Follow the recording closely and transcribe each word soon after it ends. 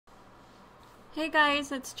Hey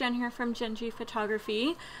guys, it's Jen here from Genji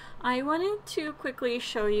Photography. I wanted to quickly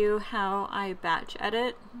show you how I batch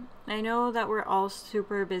edit. I know that we're all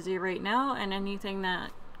super busy right now, and anything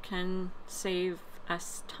that can save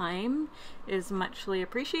us time is muchly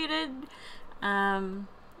appreciated.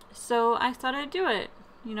 So I thought I'd do it.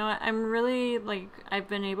 You know, I'm really I've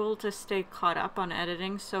been able to stay caught up on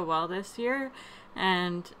editing so well this year,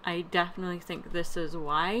 and I definitely think this is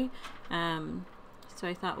why. So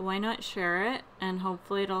I thought, why not share it, and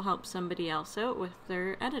hopefully it'll help somebody else out with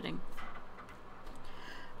their editing.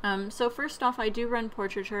 So first off, I do run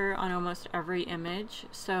portraiture on almost every image,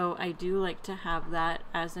 so I do like to have that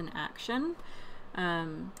as an action.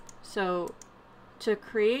 So to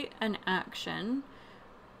create an action,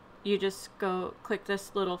 you just go click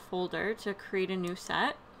this little folder to create a new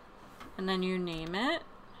set, and then you name it.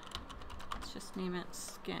 Let's just name it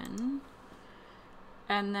skin.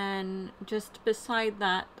 And then just beside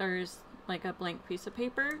that, there's like a blank piece of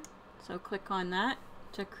paper. So click on that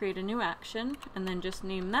to create a new action, and then just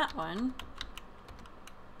name that one.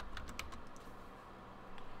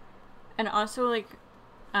 And also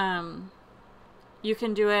you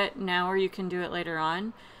can do it now or you can do it later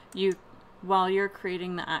on. While you're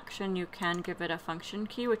creating the action, you can give it a function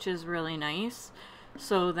key, which is really nice,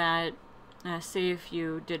 so that say if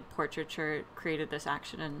you did portraiture, created this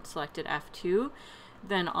action and selected F2,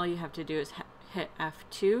 then all you have to do is hit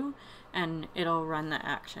F2 and it'll run the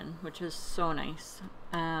action, which is so nice.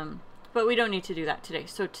 But we don't need to do that today.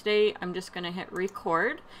 So today I'm just going to hit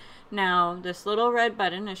record. Now this little red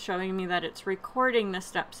button is showing me that it's recording the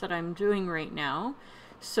steps that I'm doing right now.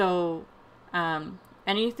 So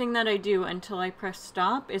anything that I do until I press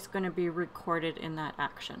stop is going to be recorded in that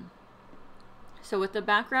action. So with the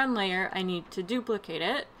background layer, I need to duplicate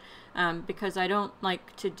it. Because I don't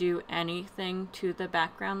like to do anything to the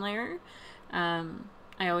background layer.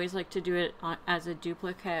 I always like to do it as a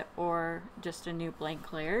duplicate or just a new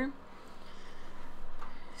blank layer.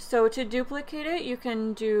 So to duplicate it, you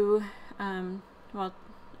can do, well,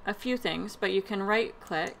 a few things, but you can right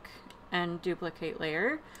click and duplicate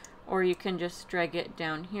layer, or you can just drag it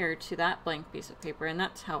down here to that blank piece of paper, and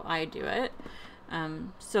that's how I do it.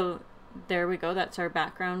 So there we go, that's our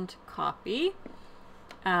background copy.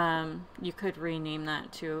 You could rename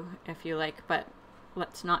that too if you like, but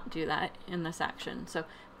let's not do that in this action. So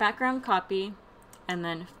background copy, and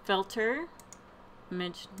then filter,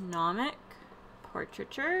 image nomic,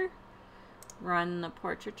 portraiture, run the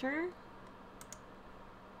portraiture.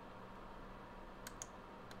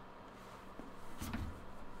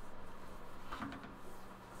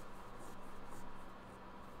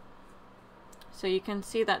 So you can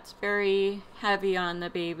see that's very heavy on the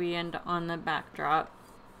baby and on the backdrop.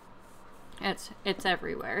 It's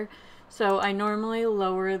everywhere. So I normally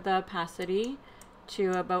lower the opacity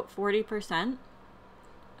to about 40%.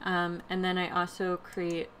 And then I also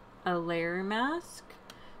create a layer mask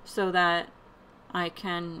so that I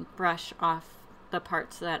can brush off the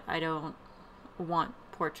parts that I don't want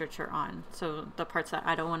portraiture on. So the parts that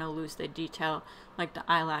I don't want to lose the detail, like the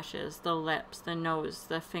eyelashes, the lips, the nose,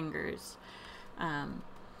 the fingers.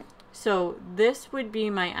 So this would be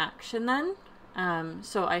my action then.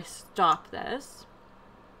 So I stop this,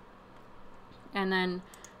 and then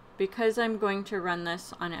because I'm going to run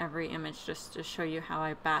this on every image just to show you how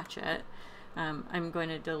I batch it, I'm going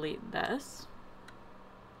to delete this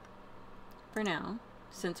for now,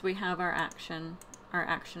 since we have our action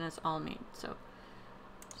is all made. So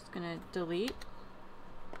just going to delete.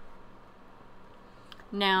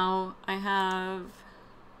 Now I have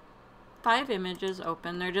 5 images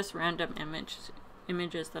open. They're just random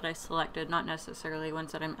images that I selected, not necessarily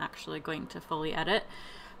ones that I'm actually going to fully edit.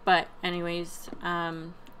 But anyways,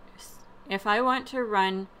 if I want to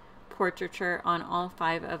run portraiture on all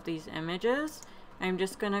 5 of these images, I'm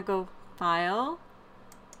just going to go File,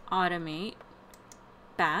 Automate,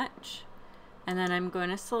 Batch, and then I'm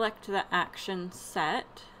going to select the action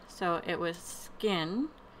set. So it was skin,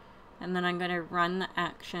 and then I'm going to run the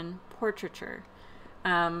action portraiture.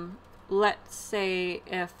 Let's say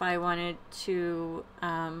if I wanted to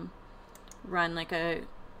run like a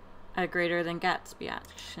greater than Gatsby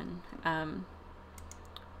action,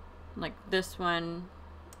 like this one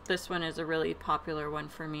is a really popular one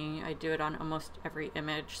for me. I do it on almost every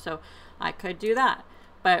image, so I could do that.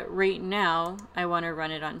 But right now I want to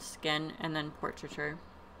run it on skin and then portraiture.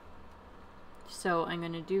 So I'm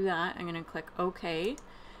going to do that. I'm going to click OK.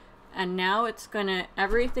 And now it's gonna,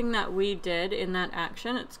 everything that we did in that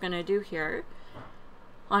action, it's gonna do here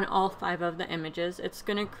on all 5 of the images. It's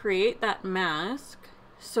gonna create that mask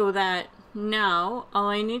so that now all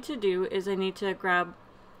I need to do is I need to grab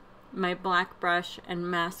my black brush and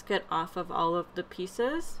mask it off of all of the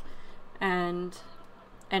pieces, and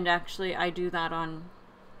actually I do that on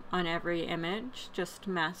every image, just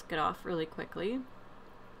mask it off really quickly.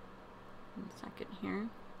 1 second here.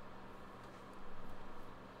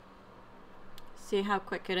 See how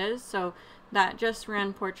quick it is? So that just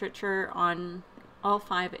ran portraiture on all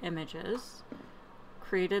 5 images,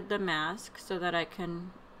 created the mask so that I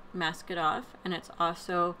can mask it off, and it's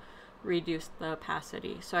also reduced the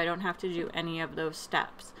opacity, so I don't have to do any of those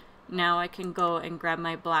steps. Now I can go and grab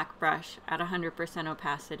my black brush at 100%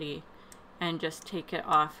 opacity and just take it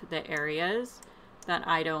off the areas that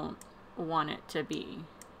I don't want it to be.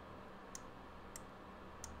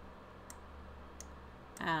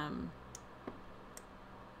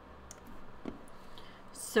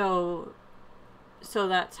 So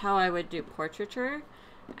that's how I would do portraiture.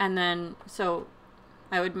 And then, so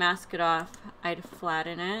I would mask it off, I'd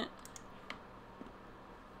flatten it,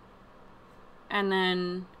 and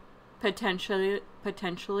then potentially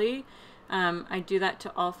I do that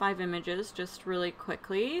to all 5 images just really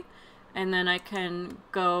quickly, and then I can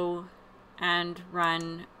go and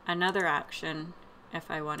run another action if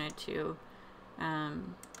I wanted to.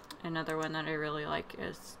 Another one that I really like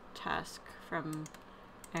is Task from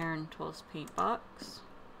Aaron Toll's Paint Box.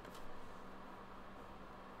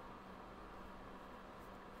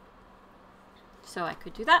 So I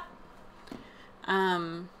could do that.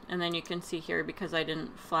 And then you can see here, because I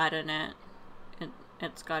didn't flatten it,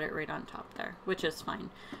 it's got it right on top there, which is fine.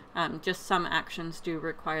 Just some actions do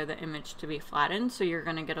require the image to be flattened, so you're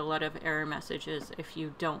going to get a lot of error messages if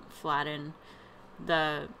you don't flatten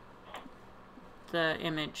the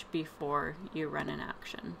image before you run an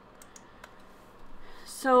action.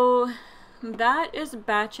 So that is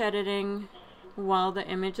batch editing while the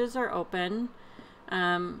images are open.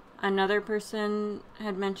 Another person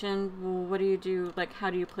had mentioned, well, what do you do, like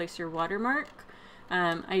how do you place your watermark?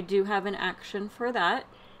 I do have an action for that.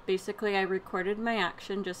 Basically, I recorded my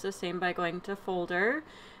action just the same by going to folder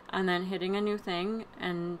and then hitting a new thing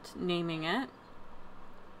and naming it.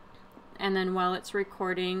 And then while it's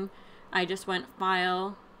recording, I just went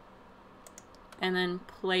File and then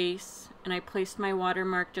Place, and I placed my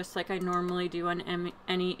watermark just like I normally do on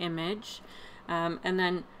any image. And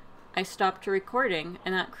then I stopped recording,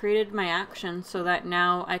 and that created my action so that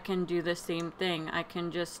now I can do the same thing. I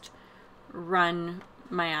can just run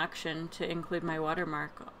my action to include my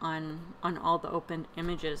watermark on all the opened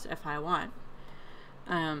images if I want.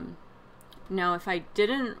 Now if I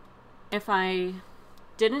didn't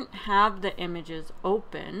have the images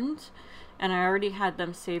opened and I already had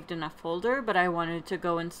them saved in a folder, but I wanted to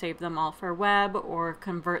go and save them all for web or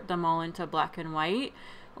convert them all into black and white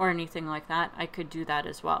or anything like that, I could do that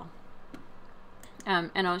as well.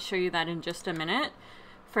 And I'll show you that in just a minute.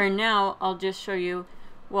 For now, I'll just show you,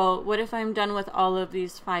 well, what if I'm done with all of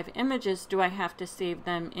these 5 images? Do I have to save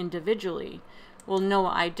them individually? Well, no,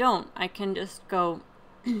 I don't. I can just go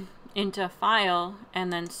into File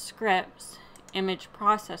and then Scripts, Image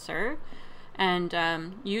Processor, and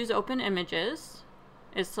use Open Images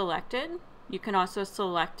is selected. You can also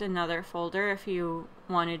select another folder if you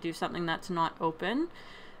want to do something that's not open.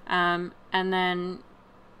 And then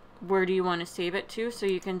where do you want to save it to? So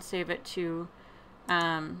you can save it to,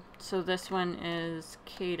 so this one is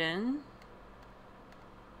Kaiden.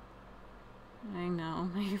 I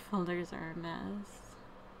know, my folders are a mess.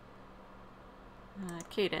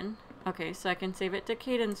 Kaiden. Okay, so I can save it to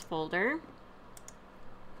Kaiden's folder.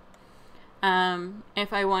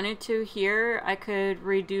 If I wanted to here, I could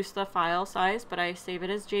reduce the file size, but I save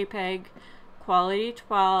it as JPEG, quality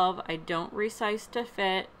 12, I don't resize to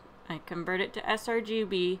fit, I convert it to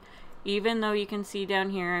sRGB, even though you can see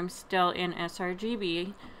down here I'm still in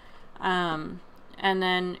sRGB. And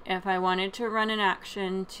then if I wanted to run an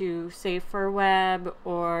action to save for web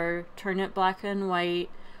or turn it black and white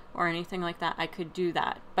or anything like that, I could do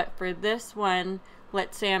that. But for this one,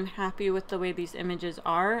 let's say I'm happy with the way these images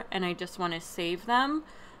are and I just want to save them,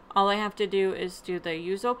 all I have to do is do the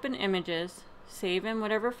use open images, save in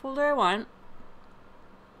whatever folder I want,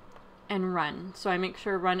 and run. So I make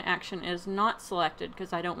sure run action is not selected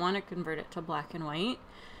because I don't want to convert it to black and white,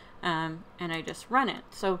 and I just run it.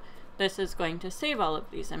 So this is going to save all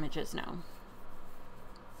of these images now.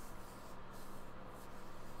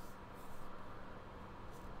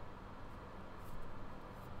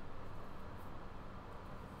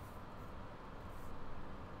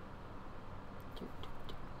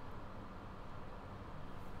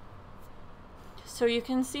 So you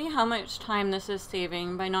can see how much time this is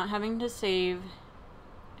saving by not having to save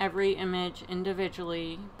every image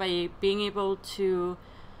individually, by being able to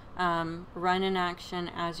run an action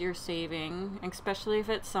as you're saving, especially if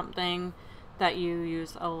it's something that you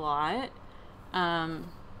use a lot.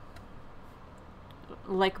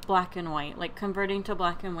 Like black and white. Like converting to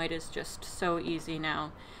black and white is just so easy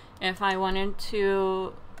now. If I wanted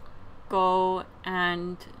to go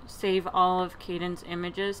and save all of Kaiden's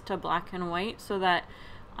images to black and white so that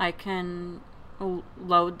I can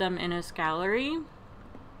load them in his gallery,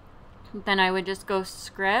 then I would just go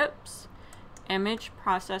Scripts, Image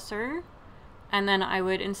Processor, and then I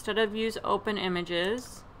would, instead of use Open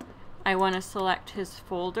Images, I want to select his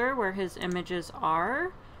folder where his images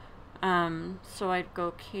are. So I'd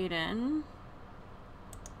go Kaiden.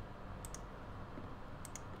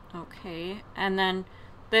 Okay, and then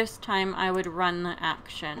this time I would run the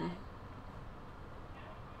action.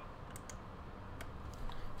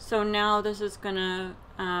 So now this is gonna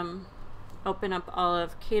open up all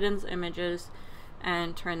of Kaiden's images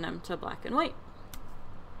and turn them to black and white.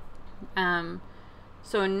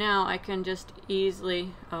 So now I can just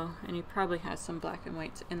easily, oh, and he probably has some black and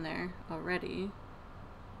whites in there already.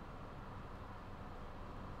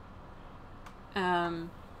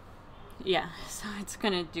 Yeah, so it's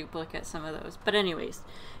gonna duplicate some of those, but anyways,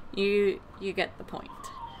 you get the point.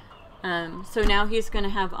 So now he's gonna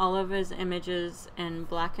have all of his images in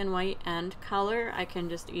black and white and color. I can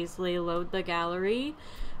just easily load the gallery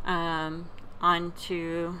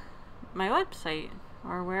onto my website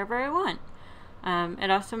or wherever I want.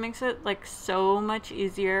 It also makes it like so much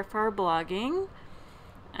easier for blogging,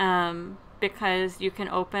 because you can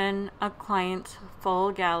open a client's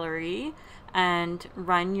full gallery and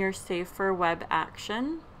run your Save for Web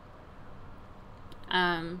action,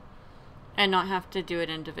 and not have to do it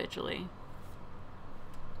individually.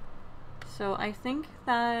 So I think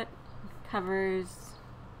that covers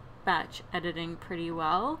batch editing pretty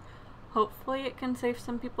well. Hopefully it can save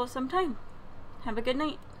some people some time. Have a good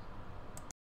night.